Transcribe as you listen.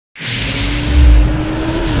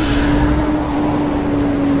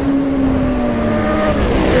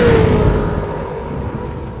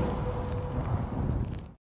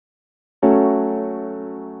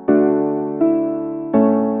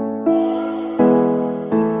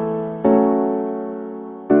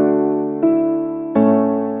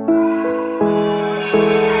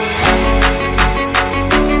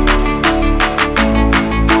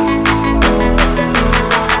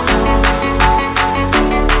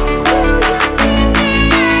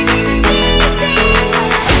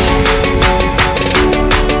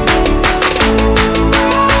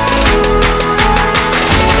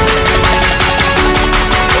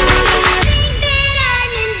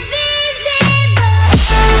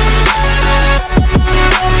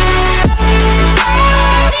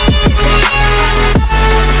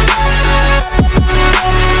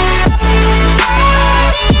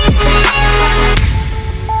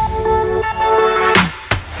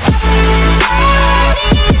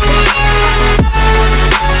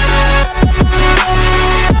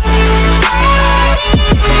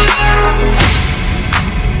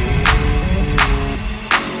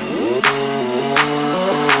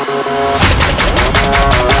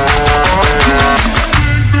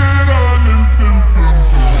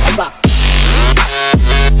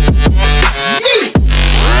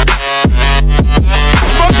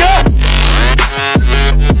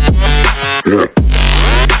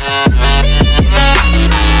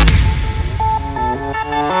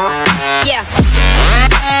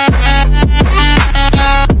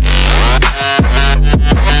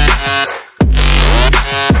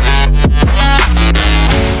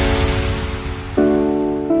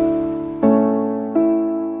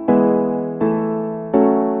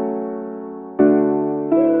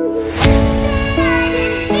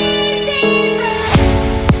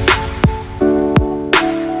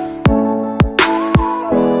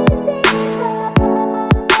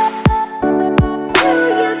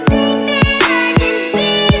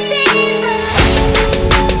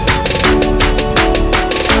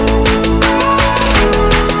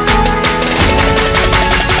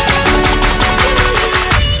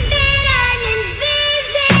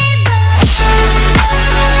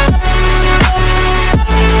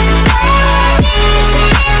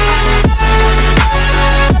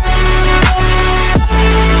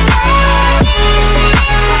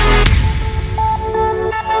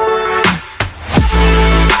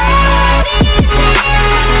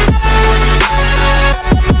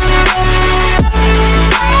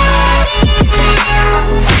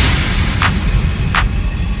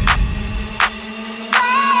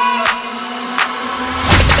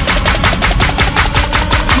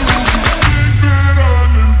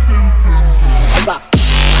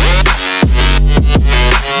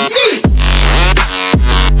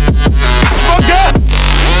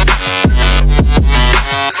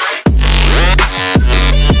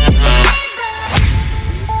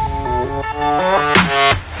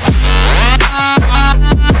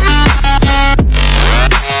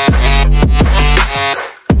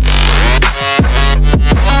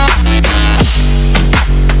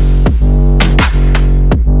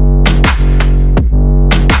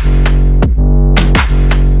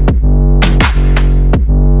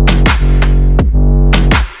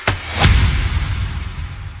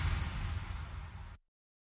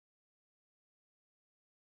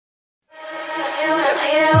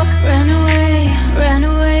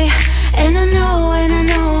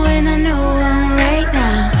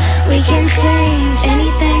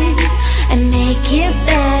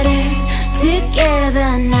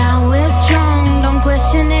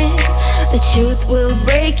truth will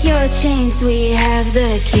break your chains. We have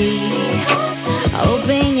the key.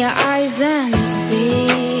 Open your eyes and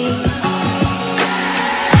see.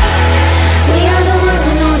 We are the ones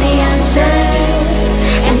who know the answers,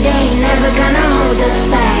 and they ain't never gonna hold us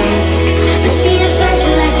back. The sea is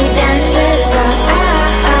rising like we dancers.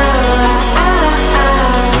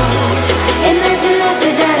 Imagine life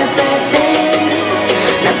without a purpose.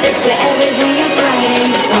 Now picture everything you're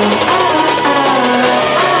fighting for.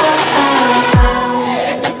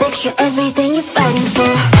 Now picture everything you're fighting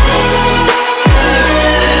for.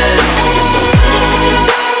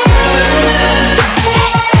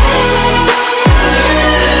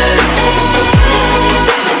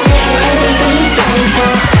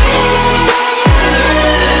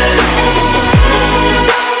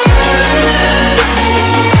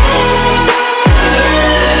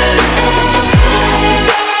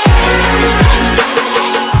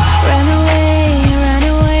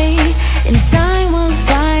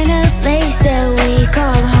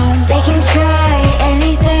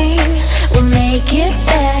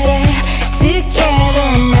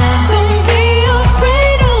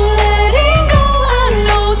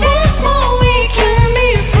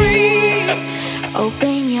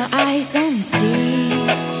 Open your eyes and see.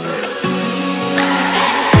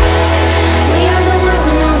 We are the ones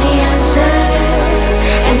who know the answers,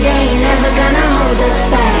 and they ain't never gonna hold us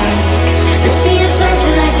back. The sea is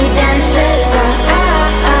rising like we dancers.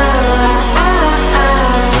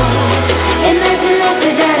 Imagine life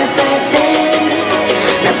without a purpose.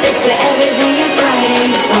 Now picture everything you're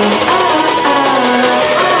fighting for.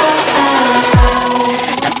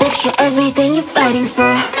 Now picture everything you're fighting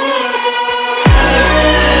for.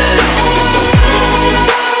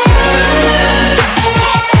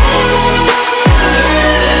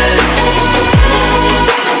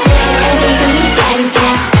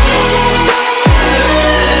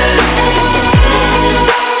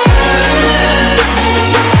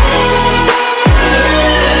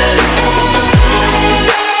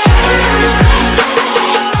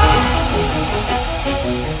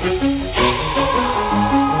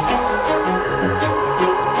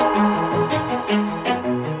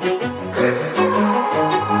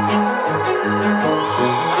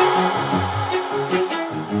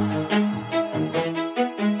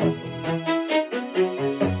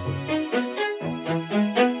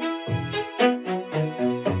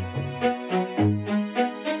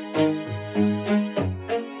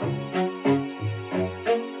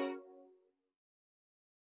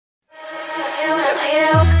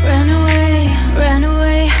 Run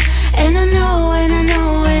away, and I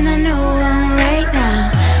know right now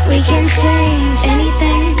we can change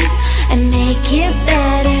anything and make it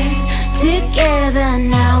better together.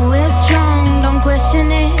 Now we're strong, don't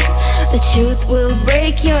question it. The truth will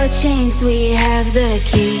break your chains. We have the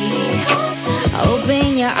key.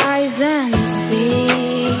 Open your eyes and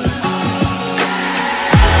see.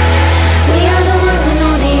 We are the ones who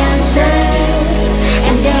know the answers,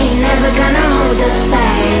 and they ain't never gonna hold us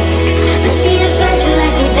back. The sea is rising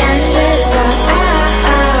like we dancers.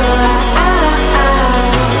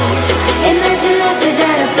 Imagine life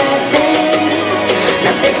without a purpose.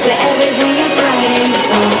 Now picture everything you're fighting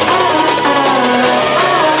for.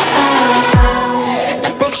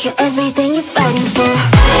 Now picture everything you're fighting for.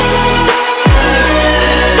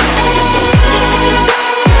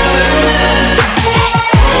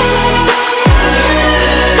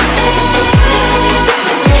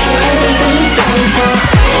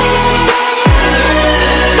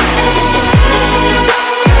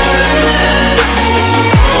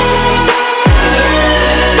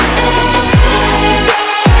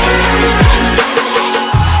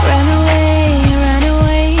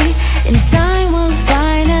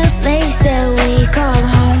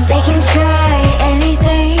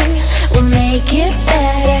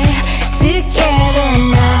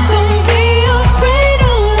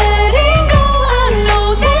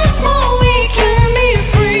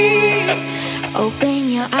 Open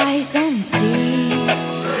your eyes and see.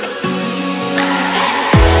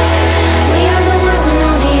 We are the ones who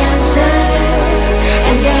know the answers,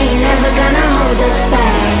 and they ain't never gonna hold us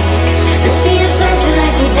back. The sea is rising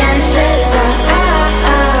like we dancers.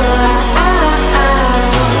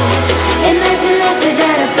 Imagine life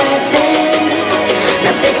without a purpose.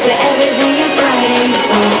 Now picture everything you're fighting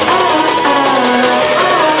for.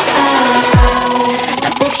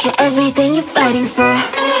 Now picture everything you're fighting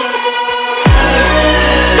for.